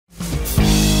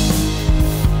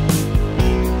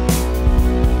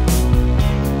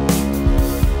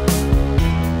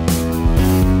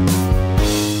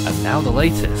out the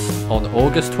latest on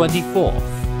August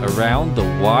 24th around the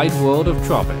wide world of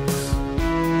tropics.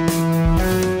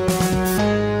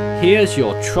 Here's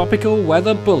your tropical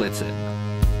weather bulletin.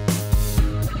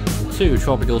 2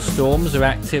 tropical storms are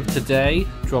active today.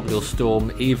 Tropical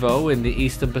Storm Ivo in the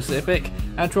eastern Pacific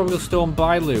and Tropical Storm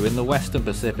Bailu in the western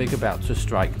Pacific about to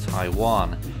strike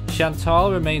Taiwan.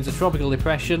 Chantal remains a tropical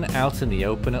depression out in the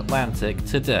open Atlantic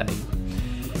today.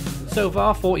 So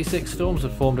far, 46 storms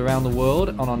have formed around the world,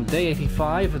 and on day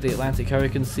 85 of the Atlantic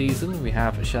hurricane season, we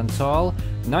have Chantal,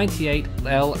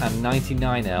 98L and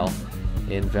 99L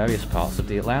in various parts of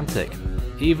the Atlantic.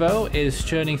 Ivo is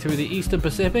churning through the eastern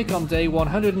Pacific on day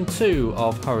 102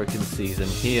 of hurricane season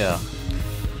here.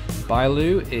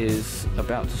 Bailu is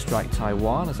about to strike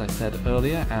Taiwan, as I said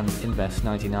earlier, and Invest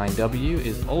 99W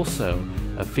is also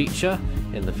a feature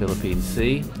in the Philippine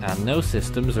Sea, and no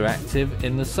systems are active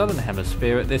in the southern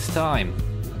hemisphere at this time.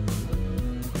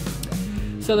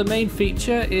 So the main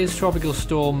feature is Tropical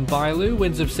Storm Bailu,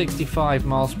 winds of 65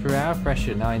 miles per hour,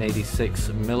 pressure 986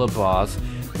 millibars.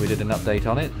 We did an update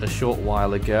on it a short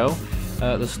while ago.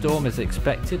 The storm is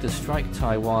expected to strike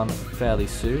Taiwan fairly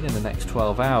soon in the next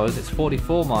 12 hours. It's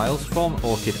 44 miles from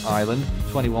Orchid Island,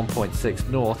 21.6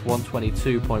 north,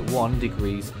 122.1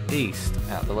 degrees east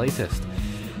at the latest.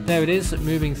 There it is,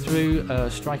 moving through,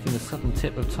 striking the southern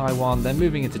tip of Taiwan, then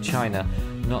moving into China,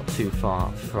 not too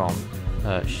far from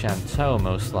Chantal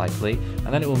most likely,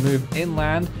 and then it will move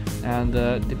inland, and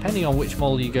depending on which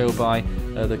model you go by,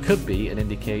 there could be an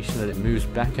indication that it moves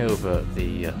back over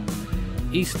the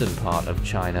eastern part of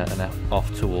China and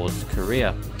off towards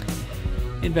Korea.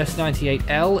 Invest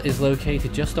 98L is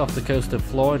located just off the coast of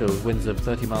Florida with winds of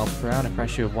 30 miles per hour and a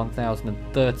pressure of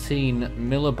 1013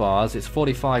 millibars. It's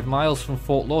 45 miles from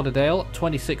Fort Lauderdale,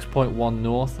 26.1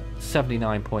 north,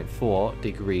 79.4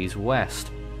 degrees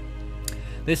west.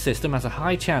 This system has a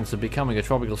high chance of becoming a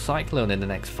tropical cyclone in the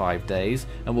next 5 days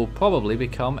and will probably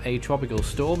become a tropical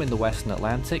storm in the western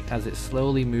Atlantic as it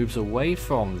slowly moves away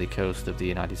from the coast of the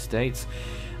United States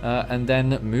and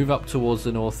then move up towards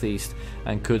the northeast,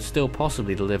 and could still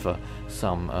possibly deliver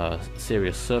some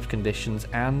serious surf conditions,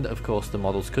 and of course the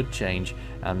models could change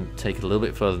and take it a little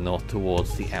bit further north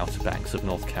towards the outer banks of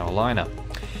North Carolina.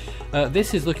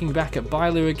 This is looking back at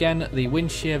Bailu again, the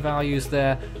wind shear values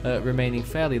there remaining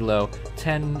fairly low,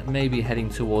 10 maybe heading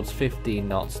towards 15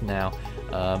 knots now.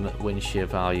 Wind shear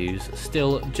values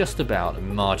still just about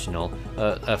marginal,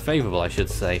 favourable I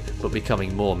should say, but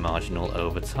becoming more marginal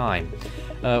over time.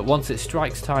 Once it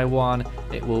strikes Taiwan,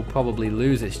 it will probably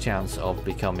lose its chance of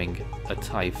becoming a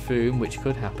typhoon, which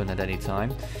could happen at any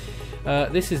time.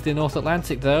 This is the North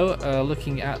Atlantic though,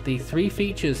 looking at the 3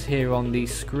 features here on the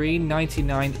screen.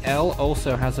 99L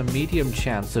also has a medium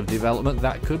chance of development.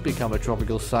 That could become a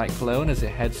tropical cyclone as it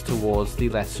heads towards the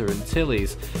Lesser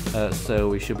Antilles, so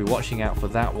we should be watching out for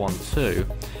that one too.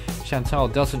 Chantal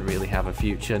doesn't really have a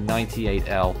future.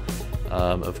 98L,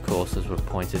 of course, as we've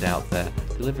pointed out there,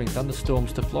 delivering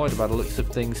thunderstorms to Florida by the looks of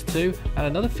things too, and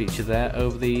another feature there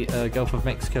over the Gulf of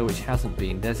Mexico which hasn't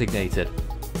been designated.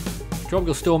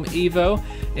 Tropical Storm Ivo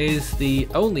is the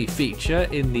only feature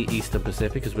in the eastern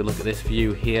Pacific as we look at this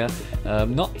view here.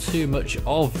 Not too much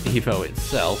of Ivo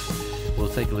itself. We'll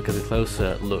take a look at a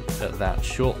closer look at that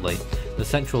shortly. The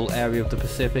central area of the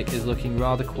Pacific is looking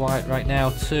rather quiet right now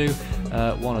too.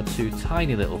 1 or 2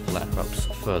 tiny little flare-ups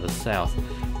further south.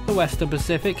 The western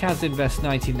Pacific has Invest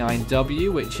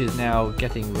 99W, which is now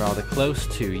getting rather close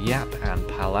to Yap and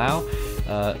Palau.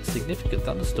 Significant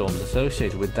thunderstorms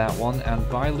associated with that one, and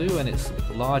Bailu and its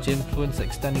large influence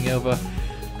extending over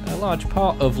a large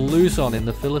part of Luzon in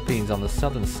the Philippines on the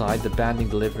southern side, the banding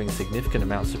delivering significant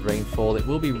amounts of rainfall. It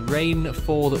will be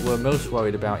rainfall that we're most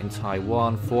worried about in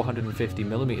Taiwan, 450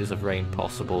 millimeters of rain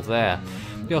possible there.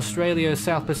 The Australia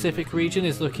South Pacific region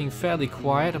is looking fairly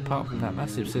quiet apart from that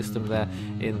massive system there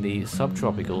in the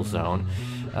subtropical zone.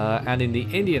 And in the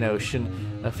Indian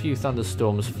Ocean, a few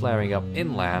thunderstorms flaring up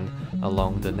inland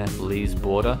along the Nepalese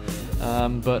border,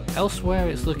 but elsewhere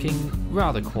it's looking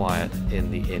rather quiet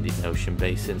in the Indian Ocean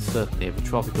basin, certainly of a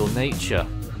tropical nature.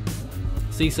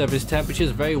 Sea surface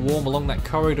temperatures very warm along that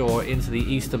corridor into the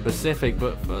eastern Pacific,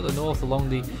 but further north along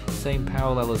the same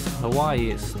parallel as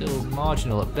Hawaii it's still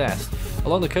marginal at best.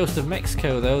 Along the coast of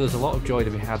Mexico though, there's a lot of joy to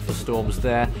be had for storms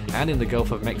there, and in the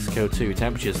Gulf of Mexico too,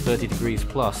 temperatures 30 degrees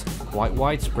plus, quite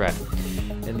widespread.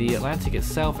 In the Atlantic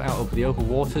itself, out of the open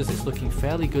waters, it's looking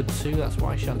fairly good too. That's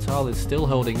why Chantal is still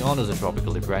holding on as a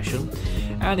tropical depression.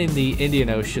 And in the Indian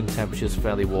Ocean, temperatures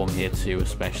fairly warm here too,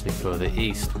 especially further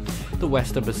east. The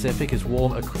Western Pacific is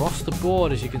warm across the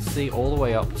board, as you can see, all the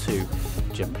way up to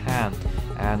Japan,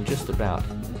 and just about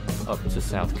north up to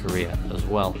South Korea as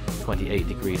well. 28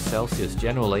 degrees Celsius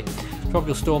generally.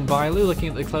 Tropical Storm Bailu, looking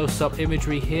at the close-up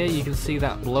imagery here, you can see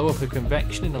that blow-up of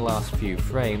convection in the last few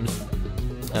frames,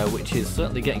 which is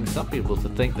certainly getting some people to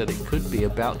think that it could be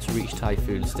about to reach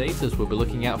typhoon status. We'll be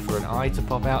looking out for an eye to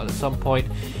pop out at some point.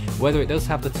 Whether it does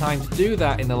have the time to do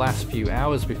that in the last few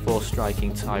hours before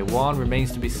striking Taiwan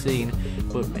remains to be seen,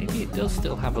 but maybe it does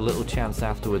still have a little chance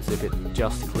afterwards if it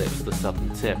just clips the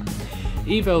southern tip.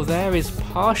 Ivo there is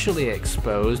partially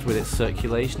exposed with its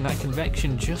circulation. That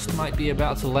convection just might be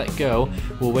about to let go.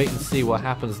 We'll wait and see what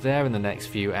happens there in the next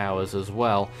few hours as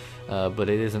well. But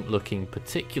it isn't looking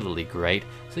particularly great.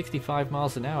 65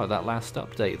 miles an hour that last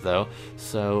update though,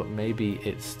 so maybe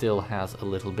it still has a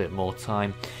little bit more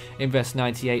time. Invest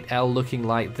 98L looking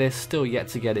like this, still yet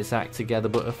to get its act together,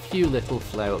 but a few little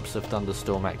flare-ups of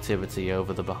thunderstorm activity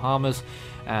over the Bahamas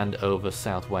and over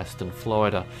southwestern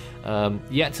Florida.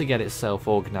 Yet to get itself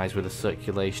organized with the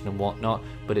circulation and whatnot,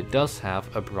 but it does have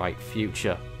a bright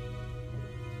future.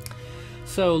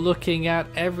 So looking at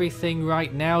everything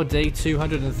right now, day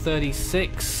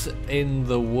 236 in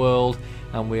the world,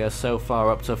 and we are so far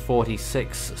up to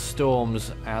 46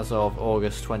 storms as of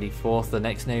August 24th. The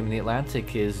next name in the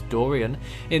Atlantic is Dorian.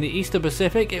 In the Eastern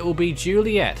Pacific it will be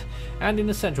Juliet, and in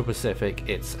the Central Pacific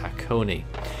it's Akoni.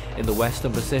 In the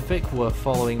Western Pacific we're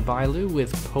following Bailu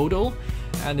with Podol,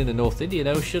 and in the North Indian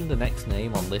Ocean the next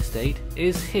name on list 8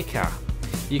 is Hika.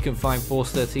 You can find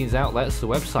Force 13's outlets, the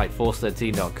website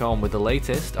force13.com with the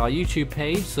latest, our YouTube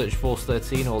page, search Force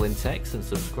 13 all in text and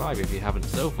subscribe if you haven't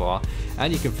so far,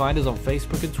 and you can find us on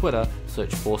Facebook and Twitter,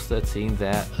 search Force 13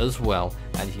 there as well,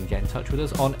 and you can get in touch with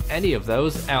us on any of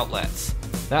those outlets.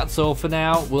 That's all for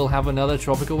now. We'll have another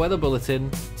tropical weather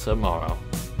bulletin tomorrow.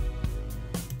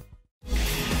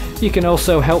 You can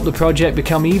also help the project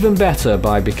become even better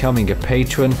by becoming a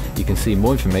patron. You can see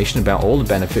more information about all the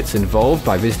benefits involved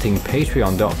by visiting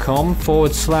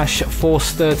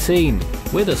patreon.com/force13.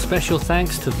 With a special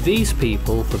thanks to these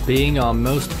people for being our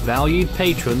most valued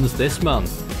patrons this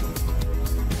month.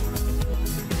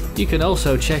 You can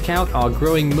also check out our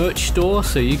growing merch store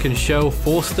so you can show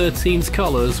Force 13's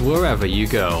colors wherever you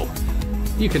go.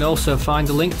 You can also find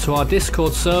a link to our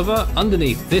Discord server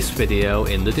underneath this video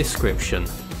in the description.